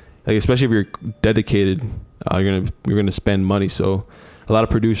gonna especially if you're dedicated, you're gonna spend money. So a lot of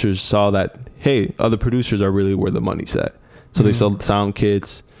producers saw that, hey, other producers are really where the money's at. So they sell sound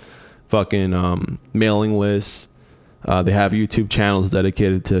kits, fucking mailing lists. They have YouTube channels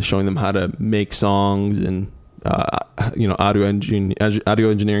dedicated to showing them how to make songs and audio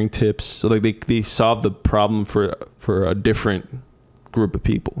engineering tips. So like they solve the problem for a different group of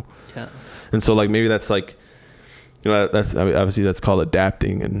people. Yeah. And so like maybe that's like, that's obviously that's called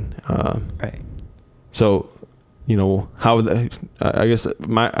adapting and right. So how I guess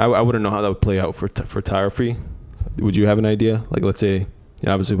I wouldn't know how that would play out for photography. Would you have an idea? Like let's say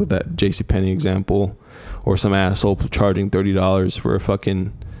obviously with that JCPenney example, or some asshole charging $30 for a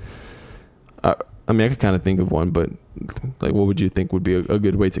fucking. I mean, I could kind of think of one, but like, what would you think would be a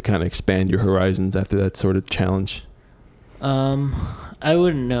good way to kind of expand your horizons after that sort of challenge? I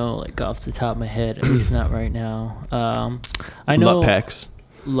wouldn't know like off the top of my head, at least not right now. I know LUT packs.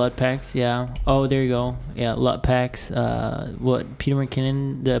 LUT packs, yeah. Oh, there you go. Yeah, LUT packs. What Peter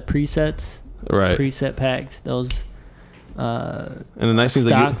McKinnon, the presets, right? Preset packs. Those. And the nice thing is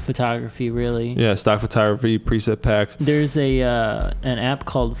stock like photography, really. Yeah, stock photography, preset packs. There's an app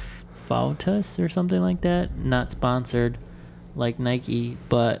called Fautus or something like that. Not sponsored, like Nike,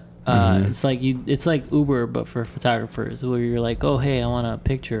 but it's like Uber but for photographers, where you're like, oh hey, I want a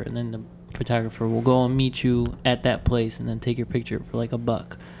picture, and then the photographer will go and meet you at that place and then take your picture for like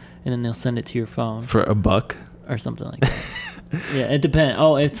 $1, and then they'll send it to your phone for $1 or something like that. Yeah, it depends.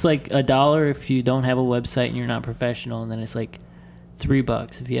 Oh, it's like $1 if you don't have a website and you're not professional, and then it's like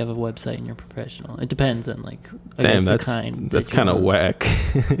 $3 if you have a website and you're professional. It depends on like that's kind of whack.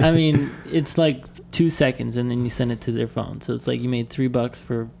 I mean, it's like 2 seconds and then you send it to their phone, so it's like you made $3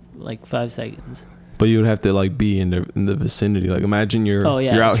 for like 5 seconds. But you would have to like be in the vicinity. Like imagine you're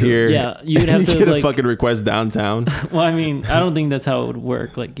out true. here. Yeah, you would have to get like a fucking request downtown. Well, I mean, I don't think that's how it would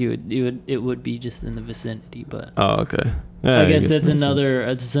work. Like it would be just in the vicinity. But okay. Yeah, I guess that's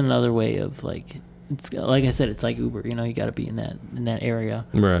another way of like, it's like I said, it's like Uber. You got to be in that area.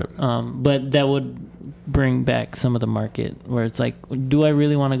 Right. But that would bring back some of the market where it's like, do I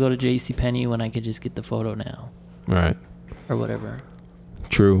really want to go to JCPenney when I could just get the photo now? Right. Or whatever.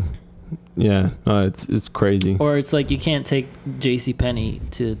 True. Yeah, no, it's crazy. Or it's like you can't take JCPenney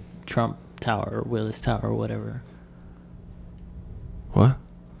to Trump Tower or Willis Tower or whatever. What?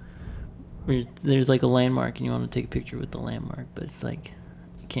 There's like a landmark and you want to take a picture with the landmark, but it's like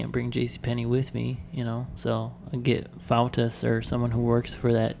you can't bring JCPenney with me, So I get Fautus or someone who works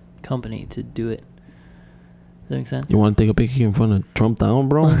for that company to do it. Does that make sense? You want to take a picture in front of Trump Tower,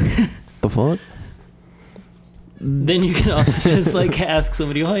 bro? The fuck? Then you can also just like ask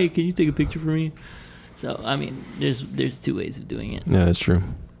somebody, "Hey, can you take a picture for me?" So I mean, there's 2 ways of doing it. Yeah, that's true.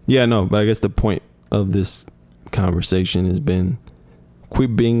 Yeah, no, but I guess the point of this conversation has been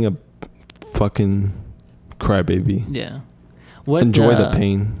quit being a fucking crybaby. Yeah. Enjoy the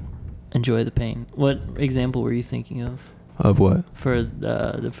pain. Enjoy the pain. What example were you thinking of? Of what? For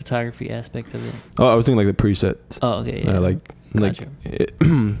the photography aspect of it. Oh, I was thinking like the presets. Oh, okay. Yeah. Gotcha.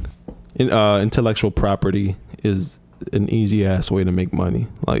 Intellectual property is an easy ass way to make money.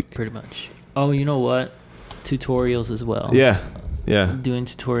 Like pretty much. Oh, you know what? Tutorials as well. Yeah. Doing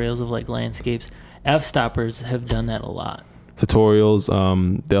tutorials of like landscapes. F-stoppers have done that a lot. Tutorials.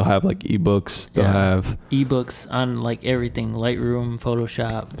 They'll have like ebooks. They'll have ebooks on like everything, Lightroom,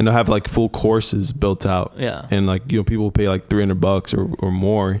 Photoshop, and they'll have like full courses built out. Yeah. And like people pay like $300 or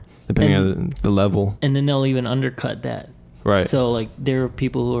more depending on the level. And then they'll even undercut that. Right. So like there are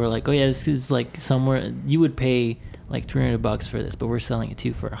people who are like, oh yeah, this is like somewhere you would pay like $300 for this, but we're selling it to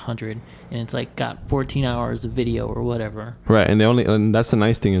you for $100, and it's like got 14 hours of video or whatever. Right. And that's the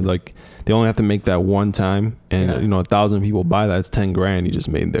nice thing is like they only have to make that one time, and 1,000 people buy that. It's $10,000 you just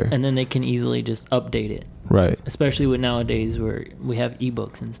made there. And then they can easily just update it. Right. Especially with nowadays where we have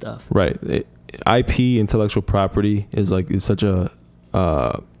ebooks and stuff. Right. IP, intellectual property, is such a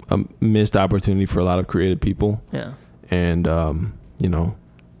missed opportunity for a lot of creative people. Yeah. And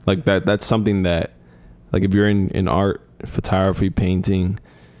Like that's something that, like, if you're in art, photography, painting,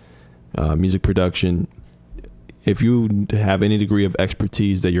 music production, if you have any degree of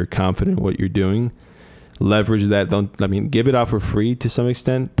expertise that you're confident in what you're doing, leverage that. Give it out for free to some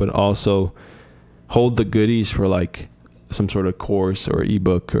extent, but also hold the goodies for like some sort of course or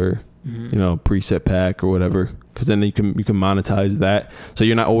ebook or preset pack or whatever, because then you can monetize that, so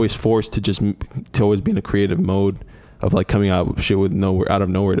you're not always forced to always be in a creative mode of like coming out with shit out of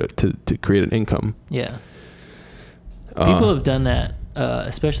nowhere to create an income. Yeah. People have done that,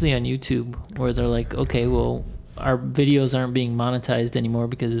 especially on YouTube, where they're like, okay, well, our videos aren't being monetized anymore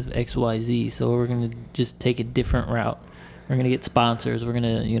because of XYZ, so we're going to just take a different route. We're going to get sponsors. We're going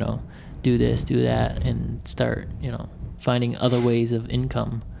to, do this, do that, and start, finding other ways of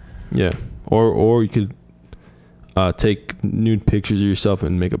income. Yeah. Or you could take nude pictures of yourself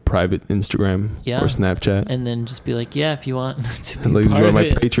and make a private Instagram or Snapchat. And then just be like, yeah, if you want to be like, part join of my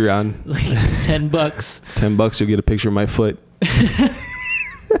it, Patreon. like $10. $10, you'll get a picture of my foot.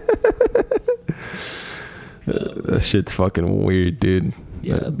 That shit's fucking weird, dude.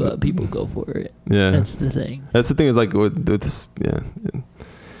 Yeah, but people go for it. Yeah. That's the thing. That's the thing, is like with this,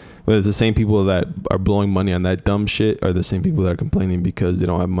 but it's the same people that are blowing money on that dumb shit are the same people that are complaining because they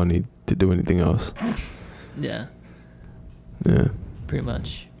don't have money to do anything else. Yeah. Yeah. Pretty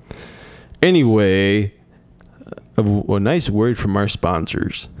much. Anyway, a nice word from our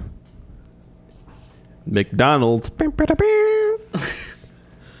sponsors. McDonald's.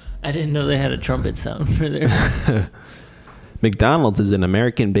 I didn't know they had a trumpet sound for there. McDonald's is an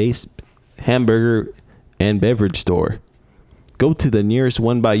American-based hamburger and beverage store. Go to the nearest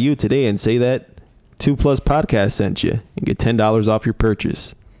one by you today and say that 2 Plus Podcast sent you and get $10 off your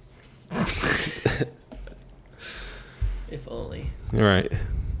purchase. If only. All right.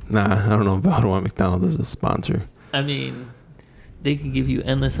 Nah, I don't know if I want McDonald's as a sponsor. I mean, they could give you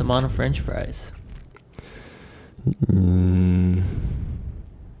endless amount of French fries.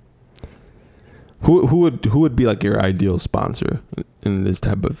 Who would be like your ideal sponsor in this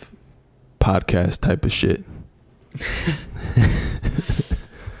type of podcast type of shit?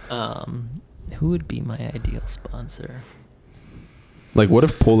 Who would be my ideal sponsor? Like, what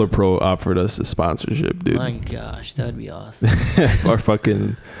if Polar Pro offered us a sponsorship, dude? My gosh, that would be awesome. Or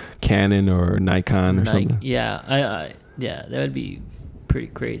fucking Canon or Nikon or something. Yeah, that would be pretty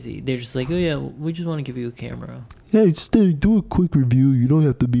crazy. They're just like, oh yeah, we just want to give you a camera. Yeah, just do a quick review. You don't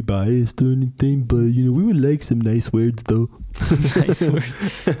have to be biased or anything, but we would like some nice words though. Some nice words.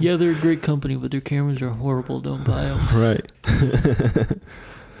 Yeah, they're a great company, but their cameras are horrible. Don't buy them. Right.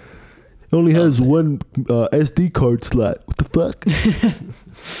 It only has one SD card slot. What the fuck?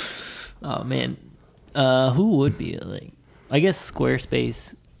 Oh man, who would be like? I guess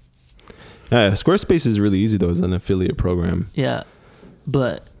Squarespace. Yeah, Squarespace is really easy though. It's an affiliate program. Yeah,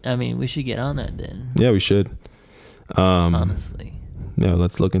 but I mean, we should get on that then. Yeah, we should. Honestly. Yeah,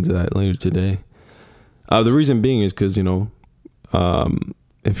 let's look into that later today. The reason being is because if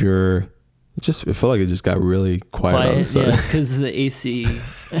you're, I feel like it just got really quiet. Yeah, it's because the AC,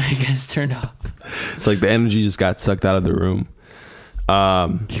 I guess, turned off. It's like the energy just got sucked out of the room.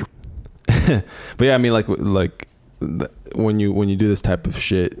 But yeah, I mean, like when you do this type of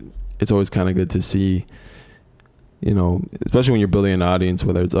shit, it's always kind of good to see, especially when you're building an audience,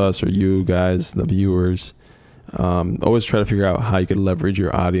 whether it's us or you guys, the viewers. Always try to figure out how you could leverage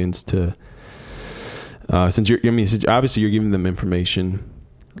your audience to, since obviously you're giving them information,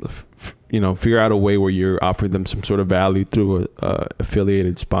 figure out a way where you're offering them some sort of value through a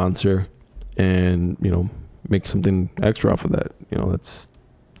affiliated sponsor, and make something extra off of that. That's,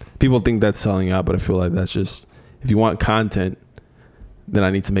 people think that's selling out, but I feel like that's just, if you want content, then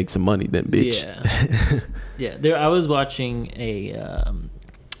I need to make some money then, bitch. Yeah. I was watching a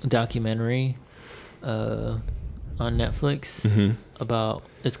documentary on Netflix about,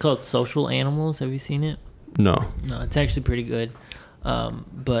 it's called Social Animals. Have you seen it? No, it's actually pretty good.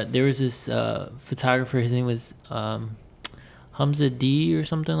 But there was this photographer, his name was Hamza D or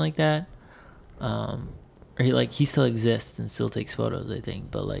something like that. Or he still exists and still takes photos, I think.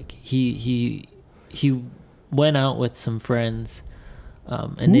 But like he went out with some friends,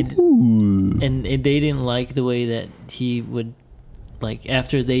 and they didn't like the way that he would, like,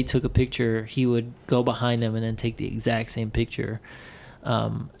 after they took a picture, he would go behind them and then take the exact same picture.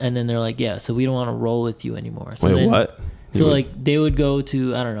 And then they're like, yeah, so we don't want to roll with you anymore. So wait, what? So like they would go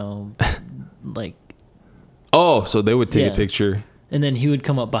to, I don't know, like. Oh, so they would take a picture. And then he would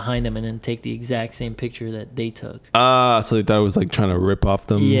come up behind them and then take the exact same picture that they took. So they thought it was like trying to rip off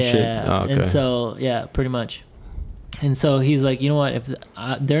them. Yeah. Shit? Oh, okay. And so, yeah, pretty much. And so he's like, you know what? If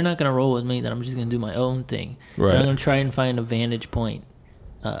they're not going to roll with me, then I'm just going to do my own thing. Right. And I'm going to try and find a vantage point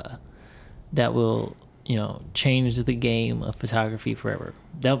that will, change the game of photography forever.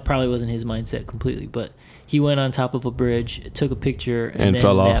 That probably wasn't his mindset completely, but he went on top of a bridge, took a picture, and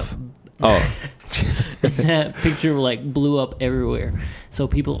fell off. That picture like blew up everywhere. So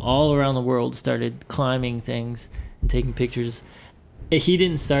people all around the world started climbing things and taking pictures. He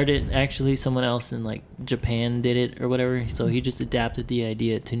didn't start it, actually. Someone else in like Japan did it or whatever. So he just adapted the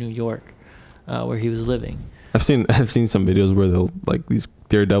idea to New York, where he was living. I've seen some videos where they'll, like, these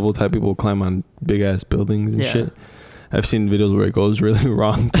Daredevil type people climb on big ass buildings and shit. I've seen videos where it goes really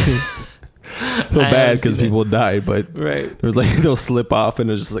wrong too. Feel bad because people died, but there's like they'll slip off and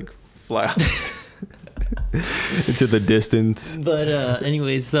it'll just like fly off into the distance. But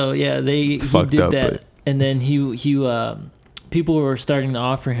anyways, so yeah, he did up, that, but... and then he people were starting to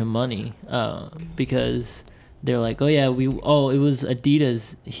offer him money because they're like, it was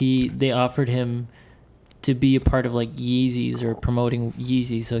Adidas. They offered him to be a part of like Yeezys or promoting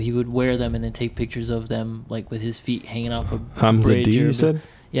Yeezys, so he would wear them and then take pictures of them like with his feet hanging off a Hamza D, you said?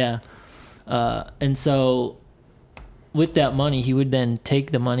 Yeah. And so with that money, he would then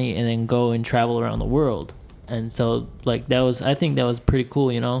take the money and then go and travel around the world. And so like I think that was pretty cool,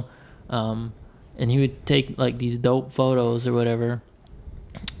 and he would take like these dope photos or whatever.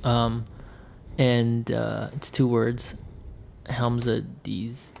 And it's 2 words, Hamza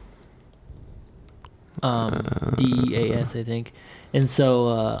D's. DEAS, I think. And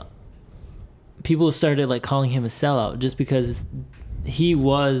so people started like calling him a sellout just because he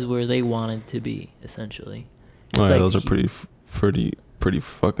was where they wanted to be, essentially. Oh, yeah, those are pretty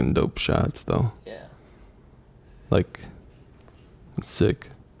fucking dope shots, though. Yeah. Like, it's sick.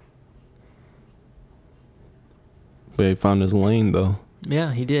 But he found his lane, though.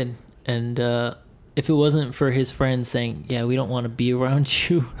 Yeah, he did. And if it wasn't for his friends saying, yeah, we don't want to be around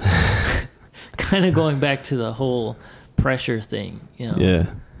you, kind of going back to the whole pressure thing,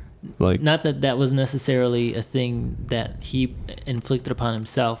 Yeah. Like, not that was necessarily a thing that he inflicted upon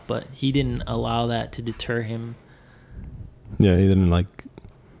himself, but he didn't allow that to deter him. Yeah, he didn't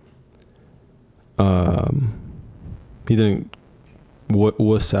he didn't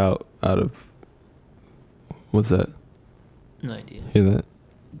wuss out of, what's that? No idea. Hear that?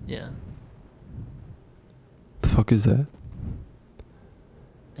 Yeah. The fuck is that?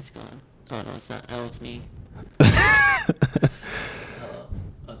 It's gone. Oh no, it's not. Oh, it's me.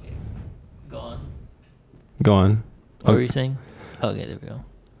 Okay. Go on. Go on. What were you saying? Okay, there we go.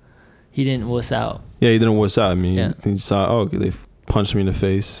 He didn't wuss out. Yeah, he didn't wuss out. I mean, Yeah. he saw, okay, they punched me in the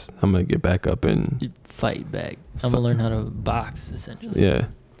face. I'm going to get back up and... Fight back. I'm going to learn how to box, essentially. Yeah. I'm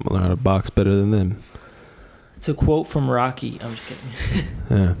going to learn how to box better than them. It's a quote from Rocky. I'm just kidding.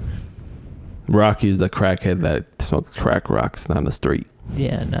 Yeah. Rocky is the crackhead that smokes crack rocks down the street.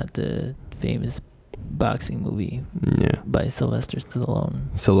 Yeah, not the famous boxing movie. Yeah. By Sylvester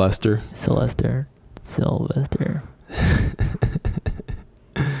Stallone. Sylvester.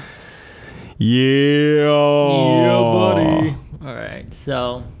 Yeah, buddy. All right.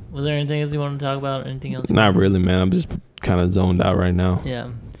 So, was there anything else you want to talk about? Anything else? Not really, man. I'm just kind of zoned out right now.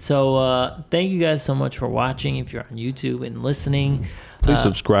 Yeah. So, thank you guys so much for watching. If you're on YouTube and listening, please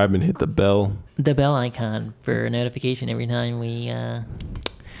subscribe and hit the bell icon for notification every time we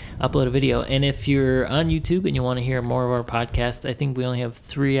upload a video. And if you're on YouTube and you want to hear more of our podcast, I think we only have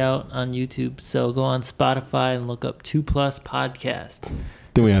 3 out on YouTube. So go on Spotify and look up 2 Plus Podcast.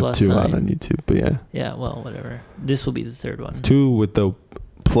 Then we have 2 out on YouTube, but yeah. Yeah, well, whatever. This will be the 3rd one. 2 with the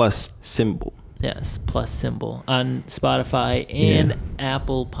plus symbol. Yes, plus symbol on Spotify and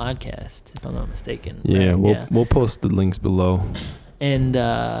Apple Podcast, if I'm not mistaken. Yeah, we'll post the links below. And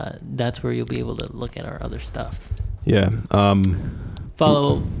that's where you'll be able to look at our other stuff. Yeah.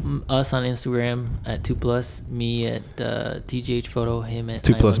 Follow us on Instagram at 2plus, me at TGH Photo, him at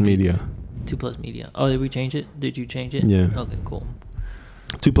 2plus Media. 2plus Media. Oh, did we change it? Did you change it? Yeah. Okay, cool.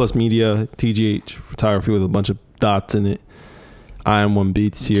 2plus Media, TGH Photography with a bunch of dots in it. IM1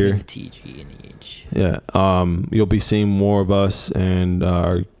 Beats here. TG and H. Yeah. You'll be seeing more of us and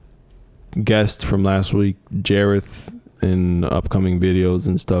our guest from last week, Jareth, in upcoming videos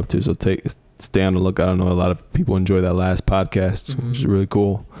and stuff too. So stay on the lookout. I know a lot of people enjoy that last podcast, which is really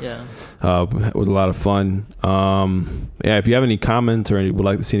cool. Yeah. It was a lot of fun. If you have any comments or would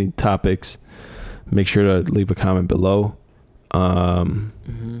like to see any topics, make sure to leave a comment below.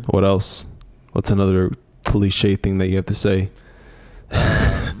 What else? What's another cliche thing that you have to say?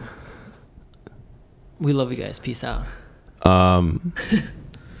 We love you guys. Peace out. But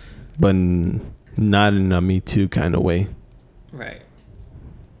not in a Me Too kind of way. Right.